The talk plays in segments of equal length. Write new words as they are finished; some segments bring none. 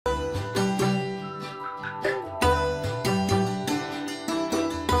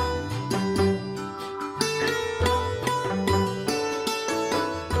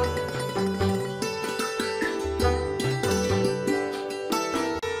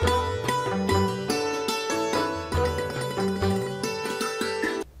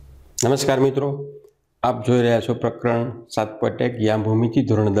નમસ્કાર મિત્રો, આપ જોઈ રહ્યા છો પ્રકરણ 7.1 યામ ભૂમિતિ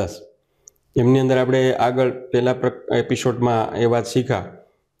ધોરણ 10. એમની અંદર આપણે આગળ પહેલા એપિસોડમાં એ વાત શીખ્યા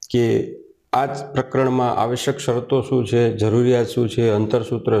કે આ જ પ્રકરણમાં આવશ્યક શરતો શું છે, જરૂરિયાત શું છે,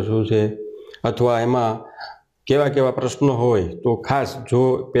 અંતરસૂત્ર શું છે, અથવા એમાં કેવા કેવા પ્રશ્નો હોય. તો ખાસ જો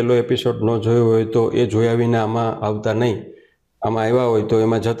પહેલો એપિસોડ ન જોયો હોય તો એ જોયા વિના આમાં આવતા નહીં. આમાં આવ્યા હોય તો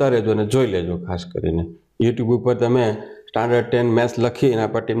એમાં જતા રહેજો અને જોઈ લેજો. ખાસ કરીને યુટ્યુબ ઉપર તમે સ્ટાન્ડર્ડ 10 મેથ્સ લખી એના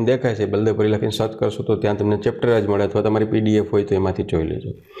પર ટીમ દેખાય છે, બલદેવપરી લખીને સર્ચ કરશો તો ત્યાં તમને ચેપ્ટર જ મળે, અથવા તમારી PDF હોય તો એમાંથી જોઈ લેજો.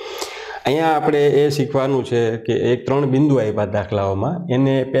 અહીંયા આપણે એ શીખવાનું છે કે એક 3 બિંદુ આપ્યા દાખલાઓમાં,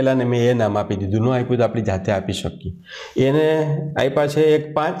 એને પહેલાંને મેં એ નામ આપી દીધું, ન આપ્યું તો આપણી જાતે આપી શકીએ. એને આપ્યા છે 1,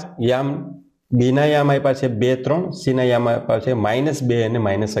 5 યામ, બીના યામ આપ્યા છે 2, 3, સીના યામ આપ્યા છે -2 અને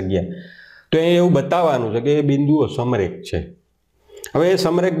 -11. તો એ એવું બતાવવાનું છે કે એ બિંદુઓ સમરેખ છે. હવે એ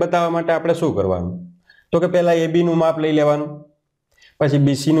સમરેખ બતાવવા માટે આપણે શું કરવાનું? તો કે પહેલાં AB નું માપ લઈ લેવાનું, પછી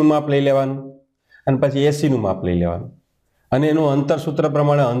BC નું માપ લઈ લેવાનું, અને પછી AC નું માપ લઈ લેવાનું, અને એનું અંતર સૂત્ર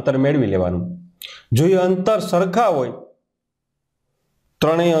પ્રમાણે અંતર મેળવી લેવાનું. જો એ અંતર સરખા હોય,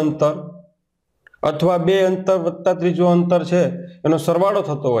 ત્રણેય અંતર અથવા 2 અંતર વત્તા ત્રીજું અંતર છે એનો સરવાળો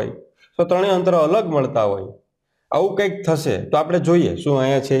થતો હોય, તો ત્રણેય અંતર અલગ મળતા હોય, આવું કંઈક થશે. તો આપણે જોઈએ શું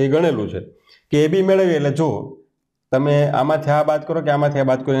અહીંયા છે એ ગણેલું છે કે AB મેળવીએ એટલે જો તમે આમાંથી આ બાદ કરો કે આમાંથી આ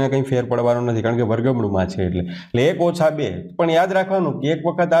બાદ કરો, એને કંઈ ફેર પડવાનો નથી, કારણ કે વર્ગમૂળમાં છે. એટલે 1 - 2. પણ યાદ રાખવાનું કે એક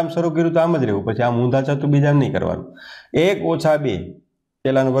વખત આમ શરૂ કર્યું તો આમ જ રહેવું, પછી આમ ઊંધા ચતું બીજા નહીં કરવાનું. 1 - 2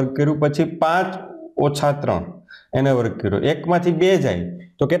 પહેલાનો વર્ગ કર્યું, પછી 5 - 3 એને વર્ગ કર્યો. 1 માંથી 2 જાય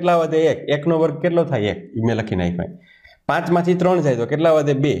તો કેટલા વધે? 1. 1 નો વર્ગ કેટલો થાય? 1. મેં લખી નાખ્યો. 5 માંથી 3 જાય તો કેટલા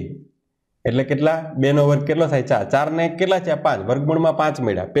વધે? 2. એટલે કેટલા? 2 નો વર્ગ કેટલો થાય? 4. 4 ને કેટલા છે? 5. વર્ગમૂળમાં 5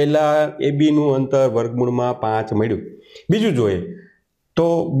 મળ્યા. પહેલા AB નું અંતર વર્ગમૂળમાં 5 મળ્યું. બીજું જોઈએ તો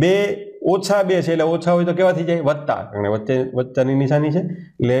 2 - 2 છે એટલે ઓછા હોય તો કેવા થઈ જાય? વત્તા, કારણ કે વચ્ચેની નિશાની છે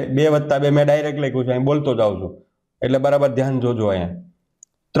એટલે 2 + 2 મેં ડાયરેક્ટ લખ્યું છે, અહીં બોલતો જાઉં છું એટલે બરાબર ધ્યાન જોજો. અહીંયા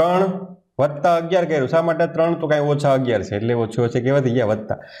 3 + 11 કર્યું. શા માટે 3? તો કાંઈ -11 છે એટલે ઓછો છે, કેવા થઈ ગયા?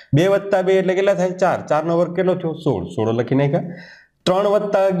 વત્તા. 2 + 2 એટલે કેટલા થાય? 4. 4 નો વર્ગ કેટલો થયો? 16. 16 લખી નાખ્યા. 3 +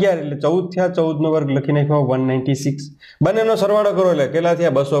 11 એટલે 14 થયા. 14 નો વર્ગ લખી નાખ્યો, 196. બંનેનો સરવાળો કરો એટલે કેટલા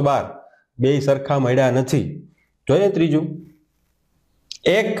થયા? 212. બે સરખા મળ્યા નથી. જોઈએ ત્રીજું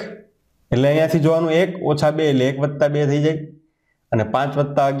 1 એટલે અહીંયાથી જોવાનું 1 - 2 એટલે 1 + 2 થઈ જાય, અને 5 +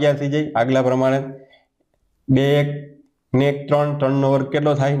 11 થઈ જાય આગલા પ્રમાણે. 2 1 ને 1 3, 3 નો વર્ગ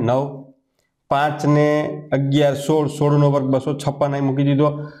કેટલો થાય? 9. 5 ને 11 16, 16 નો વર્ગ 256 અહીં મૂકી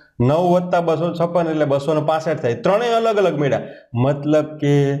દીધો. 9 + 256 એટલે 265 થાય. ત્રણેય અલગ અલગ મળ્યા, મતલબ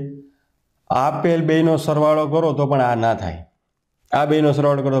કે આપેલ બેયનો સરવાળો કરો તો પણ આ ના થાય, આ બેયનો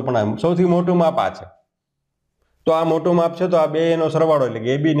સરવાળો કરો તો પણ આ સૌથી મોટું માપ આ છે. તો આ મોટું માપ છે તો આ બેયનો સરવાળો એટલે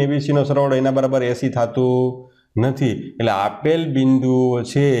કે AB ને BC નો સરવાળો એના બરાબર 80 થતું નથી. એટલે આપેલ બિંદુઓ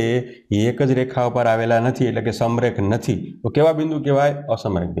છે એ એક જ રેખા ઉપર આવેલા નથી, એટલે કે સમરેખ નથી. તો કેવા બિંદુ કહેવાય?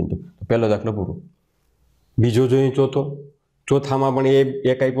 અસમરેખ બિંદુ. પહેલો દાખલો પૂરો. બીજો જોઈએ ચોથો. ચોથામાં પણ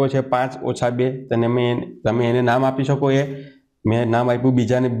એ એક આપ્યો છે 5 - 2. તમે એને નામ આપી શકો. એ મેં નામ આપ્યું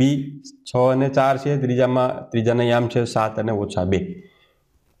બીજાને B. 6 અને 4 છે. ત્રીજાના યામ છે 7 અને -2.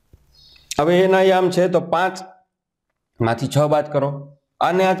 હવે એના યામ છે તો 5 માંથી 6 બાદ કરો.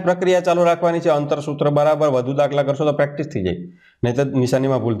 આને આ જ પ્રક્રિયા ચાલુ રાખવાની છે. અંતર સૂત્ર બરાબર વધુ દાખલા કરશો તો પ્રેક્ટિસ થઈ જાય, નહીં તો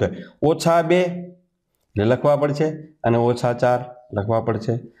નિશાનીમાં ભૂલ થાય. -2 એટલે લખવા પડશે, અને -4 લખવા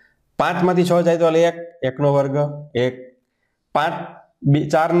પડશે. 5 માંથી 6 જાય તો 1, 1 નો વર્ગ 1. 5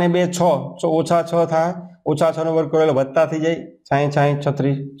 4 ને 2 6, -6 થાય. -6 નો વર્ગ કરો એટલે વત્તા થઈ જાય. 60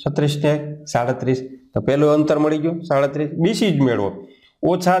 60 36 ને 37. તો પહેલું અંતર મળી ગયું 37. BC જ મેળવો.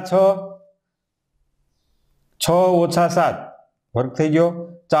 -6 6 - 7 વર્ગ થઈ ગયો.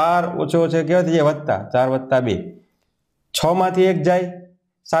 4 ઓછે કેવા થઈ જાય? વત્તા. 4 + 2. 6 માંથી 1 જાય,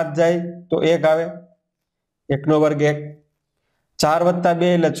 7 જાય તો 1 આવે. 1 નો વર્ગ 1. 4 + 2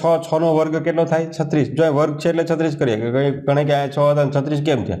 એટલે 6. 6 નો વર્ગ કેટલો થાય? 36. જો વર્ગ છે એટલે 36 કરીએ. ગણે કે 6 હતા 36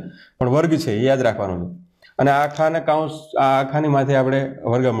 કેમ થયા? પણ વર્ગ છે એ યાદ રાખવાનું છે. અને આખાને કૌંસ, આ આખાની માથે આપણે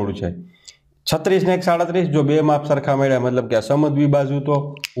વર્ગમૂળ છે. 36 ને 37. જો બે માપ સરખા મળ્યા, મતલબ કે આ સમદ્વિ બાજુ તો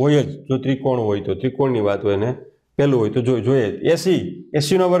હોય જ. જો ત્રિકોણ હોય તો ત્રિકોણની વાત હોય, ને પેલું હોય તો જોઈએ.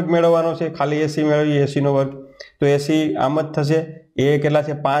 80 નો વર્ગ મેળવવાનો છે. ખાલી 80 મેળવીએ. 80 નો વર્ગ તો 80 આમ જ થશે. એ કેટલા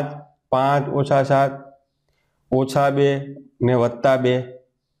છે? 5 5 - 7 -2 ને +2.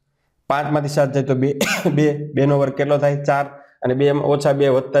 5 માંથી 7 જાય તો 2. 2 નો વર્ગ કેટલો થાય? 4. અને 2 -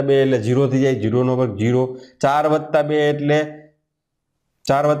 2 + 2 એટલે 0 થઈ જાય. 0 નો વર્ગ 0. 4 + 2 એટલે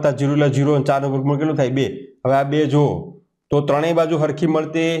 4 + 0 એટલે 0. 4 નો વર્ગમૂળ કેટલું થાય? 2. હવે આ 2 જુઓ તો ત્રણેય બાજુ હરખી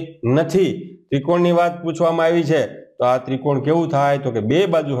મળતી નથી. ત્રિકોણની વાત પૂછવામાં આવી છે તો આ ત્રિકોણ કેવું થાય? તો કે બે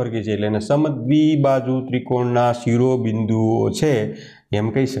બાજુ હરખી છે એટલે એને સમદ્વિ બાજુ ત્રિકોણના શિરોબિંદુઓ છે એમ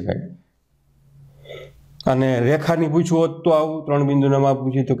કહી શકાય. અને રેખાની પૂછવું હોત તો આવું 3 બિંદુના માપ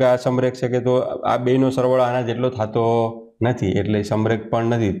પૂછ્યું તો કે આ સમરેખ છે કે તો આ બેનો સરવાળો આના જેટલો થતો નથી એટલે સમરેખ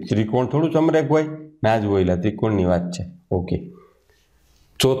પણ નથી. ત્રિકોણ થોડું સમરેખ હોય? ના જ હોય, ત્રિકોણની વાત છે. ઓકે,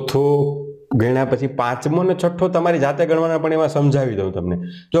 ચોથો ગણ્યા પછી પાંચમો ને છઠ્ઠો તમારી જાતે ગણવાના, પણ એમાં સમજાવી દઉં તમને.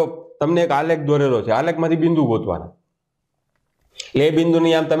 જો તમને એક આલેખ દોરેલો છે, આલેખમાંથી બિંદુ ગોતવાના, એટલે એ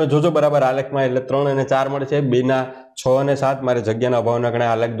બિંદુની આમ તમે જોજો બરાબર આલેખમાં, એટલે 3 અને 4 મળશે. બેના 6 અને 7, મારે જગ્યાના અભાવના કારણે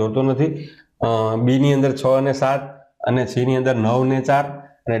આલેખ દોરતો નથી. બી ની અંદર 6 અને 7, અને સી ની અંદર 9 ને 4,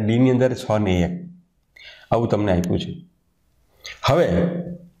 અને ડી ની અંદર 6 ને 1, આવું તમને આપ્યું છે. હવે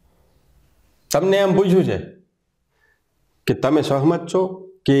તમને એમ પૂછ્યું છે કે તમે સહમત છો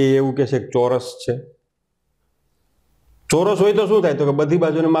કે એવું કે છે ચોરસ છે? ચોરસ હોય તો શું થાય, તો કે બધી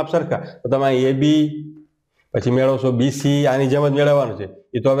બાજુને માપ સરખા, તો તમે એ બી પછી મેળવશો બીસી, આની જેમ જ મેળવવાનું છે,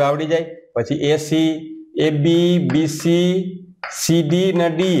 એ તો હવે આવડી જાય. પછી એસી, એ બી, બીસી, સીડી ને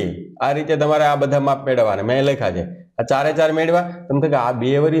ડીએ, આ રીતે તમારે આ બધા માપ મેળવવાના. મેં લખ્યા છે, આ 4 4 મેળવ્યા. તમે કે આ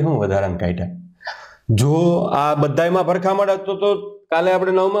 2 વરી શું વધારાને કાઢ્યા? જો આ બધામાં ફરખા મળે તો કાલે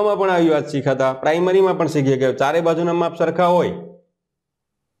આપણે 9માં પણ આવી વાત શીખાતા, પ્રાઇમરીમાં પણ શીખીએ કે ચારે બાજુના માપ સરખા હોય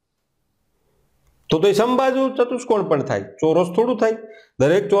તો એ સમબાજુ ચતુષ્કોણ પણ થાય, ચોરસ થોડું થાય.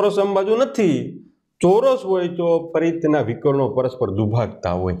 દરેક ચોરસ સમબાજુ નથી. ચોરસ હોય તો ફરી તેના વિકર્ણો પરસ્પર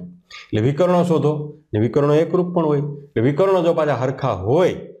દુભાગતા હોય, એટલે વિકર્ણો શોધો, ને વિકર્ણો એકરૂપ પણ હોય. એટલે વિકર્ણો જો પાછા હરખા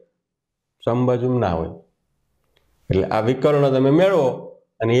હોય, સમબાજુ ના હોય, એટલે આ વિકર્ણો તમે મેળવો,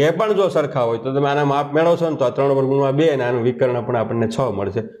 અને એ પણ જો સરખા હોય તો તમે આના માપ મેળવશો ને તો આ 3 વર્ગમાં 2 અને આનું વિકર્ણ પણ આપણને 6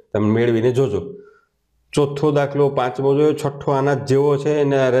 મળશે. તમે મેળવીને જોજો. ચોથો દાખલો, પાંચમો જોયો, છઠ્ઠો આના જેવો છે.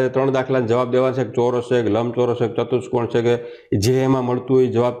 એને 3 દાખલાનો જવાબ દેવા છે. ચોરસ છે, લંબચોરસ છે, ચતુષ્કોણ છે, કે જે એમાં મળતું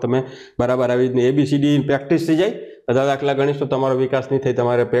હોય જવાબ તમે બરાબર આવી રીતની ABCD પ્રેક્ટિસ થઈ જાય. બધા દાખલા ગણીશ તો તમારો વિકાસ નહીં થાય,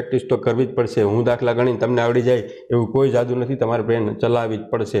 તમારે પ્રેક્ટિસ તો કરવી જ પડશે. હું દાખલા ગણીને તમને આવડી જાય એવું કોઈ જાદુ નથી, તમારે બ્રેન ચલાવવી જ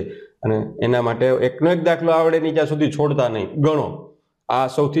પડશે. અને એના માટે એકનો એક દાખલો આવડે નહીં ત્યાં સુધી છોડતા નહીં, ગણો. આ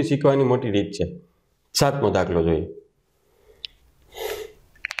સૌથી શીખવાની મોટી રીત છે. 7મો દાખલો જોઈએ.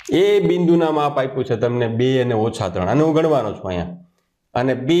 એ બિંદુના માપ આપ્યું છે તમને 2 અને -3, આને હું ગણવાનો છું અહીંયા.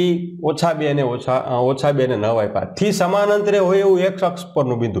 અને બી -2 અને -2 અને 9 આપ્યા. થી સમાનાંતરે હોય એવું એક અક્ષ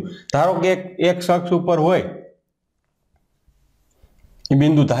પરનું બિંદુ. ધારો કે એક અક્ષ ઉપર હોય એ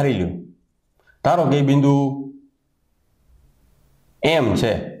બિંદુ ધારી લ્યો. ધારો કે એ બિંદુ એમ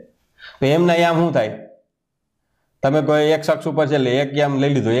છે, તો એમના યામ શું થાય? તમે કોઈ એક અક્ષ ઉપર છે એટલે એક યામ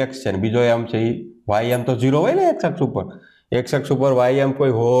લઈ લીધો, x છે, ને બીજો યામ છે એ y યામ તો 0 હોય ને એક અક્ષ ઉપર. એક અક્ષ ઉપર y યામ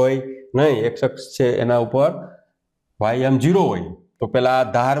કોઈ હોય નહીં, એક અક્ષ છે એના ઉપર y યામ 0 હોય. તો પેલા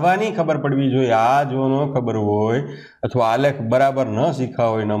ધારવાની ખબર પડવી જોઈએ. આ જો ન ખબર હોય અથવા આલેખ બરાબર ન શીખા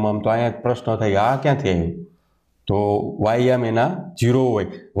હોય નમમ, તો અહીંયા પ્રશ્ન થાય આ ક્યાંથી આવ્યું? તો y યામ એના 0 હોય.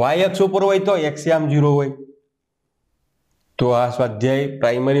 y અક્ષ ઉપર હોય તો x યામ 0 હોય. તો આ સ્વાધ્યાય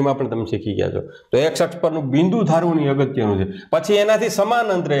પ્રાઇમરીમાં પણ તમે શીખી ગયા છો. તો એક અક્ષ પરનું બિંદુ ધારવું ની અગત્યનું છે. પછી એનાથી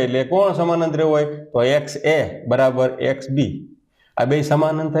સમાનાંતરે, એટલે કોણ સમાનાંતરે હોય? તો XA બરાબર XB, આ બે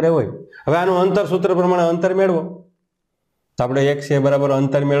સમાનાંતરે હોય. હવે આનું અંતર સૂત્ર પ્રમાણે અંતર મેળવો. તો આપણે XA બરાબર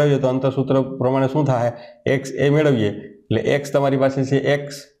અંતર મેળવીએ તો અંતર સૂત્ર પ્રમાણે શું થાય? XA મેળવીએ એટલે x તમારી પાસે છે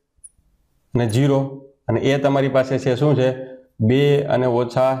x અને 0, અને a તમારી પાસે છે શું છે? 2 અને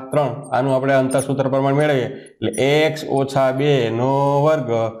 -3. આનું આપણે અંતર સૂત્ર પ્રમાણે મેળવીએ એટલે x - 2 નો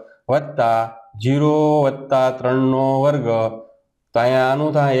વર્ગ વત્તા 0 વત્તા 3 નો વર્ગ. તો અહીંયા આનું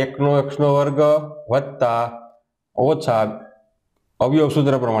થાય 1 નો x નો વર્ગ વત્તા ઓછા અવયવ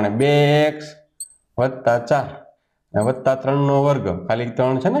સૂત્ર પ્રમાણે 2x વત્તા 4 અને વત્તા 3 નો વર્ગ, ખાલી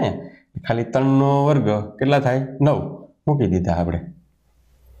 3 છે ને, ખાલી 3 નો વર્ગ કેટલા થાય? 9 મૂકી દીધા આપણે.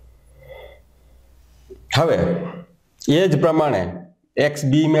 હવે એ જ પ્રમાણે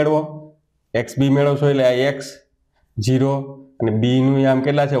XB મેળવો. XB મેળવશો એટલે આ x 0 અને b નું આમ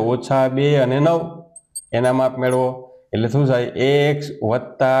કેટલા છે? -2 અને 9, એના માપ મેળવો એટલે શું થાય? x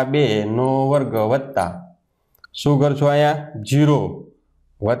વત્તા 2 નો વર્ગ વત્તા શું કરશો અહીંયા? 0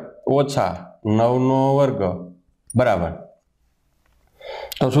 ઓછા 9 નો વર્ગ બરાબર.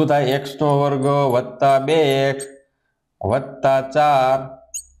 તો શું થાય? x નો વર્ગ વત્તા 2x વત્તા 4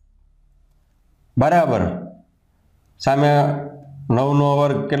 બરાબર સામે 9 નો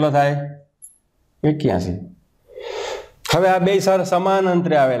વર્ગ કેટલો થાય? 81. હવે આ બે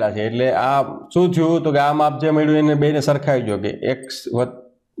સમાનાંતરે આવેલા છે એટલે આ શું થયું? તો કે આ માપ જે મળ્યું એને બેને સરખાવી દો કે x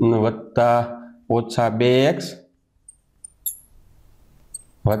વત્તા ઓછા 2x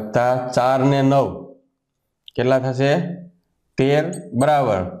વત્તા 4 ને 9 કેટલા થશે? 13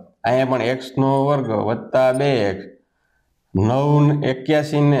 બરાબર. અહીંયા પણ x નો વર્ગ વત્તા 2x 9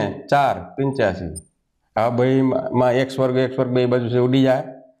 81 ને 4 85. આ ભાઈમાં x વર્ગ બે બાજુ છે ઉડી જાય.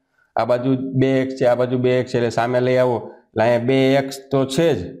 આ બાજુ 2x છે, આ બાજુ 2x છે એટલે સામે લઈ આવો એટલે અહીંયા 2x તો છે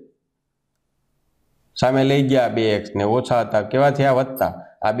જ, સામે લઈ ગયા 2x ને ઓછા હતા કેવા થયા વત્તા,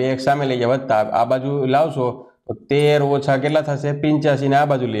 આ 2x સામે લઈ ગયા વત્તા, આ બાજુ લાવશો તો 13 ઓછા કેટલા થશે 85 ને આ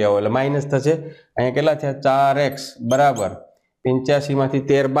બાજુ લઈ આવો એટલે માઇનસ થશે, અહીંયા કેટલા થયા 4x બરાબર 85 માંથી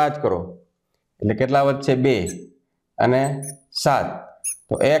 13 બાદ કરો એટલે કેટલા વધશે 2 અને 7,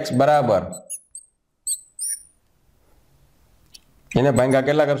 તો x બરાબર એને ભાંગા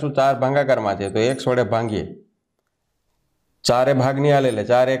કેટલા કરશું 4 ભાંગાકારમાં છે તો x વડે ભાંગીએ, 4 ભાગની હાલે એટલે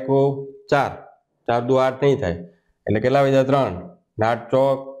 4 એકુ 4, 4 દુ 8 નહીં થાય એટલે કેટલા વધ્યા 3 ને 8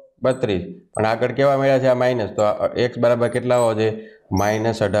 ચોક 32, પણ આગળ કેવા મળ્યા છે આ માઇનસ, તો x બરાબર કેટલા હોવા જોઈએ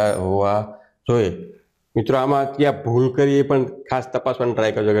 -18 હોવા જોઈએ। મિત્રો આમાં ક્યાં ભૂલ કરીએ પણ ખાસ તપાસવાની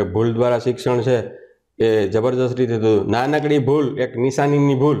ટ્રાય કરજો કે ભૂલ દ્વારા શિક્ષણ છે એ જબરદસ્ત રીતે થતું, નાનકડી ભૂલ એક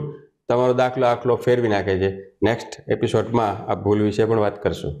નિશાનીની ભૂલ તમારો દાખલો આખલો ફેરવી નાખે છે। નેક્સ્ટ એપિસોડમાં આ ભૂલ વિશે પણ વાત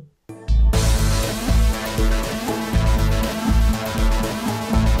કરશું।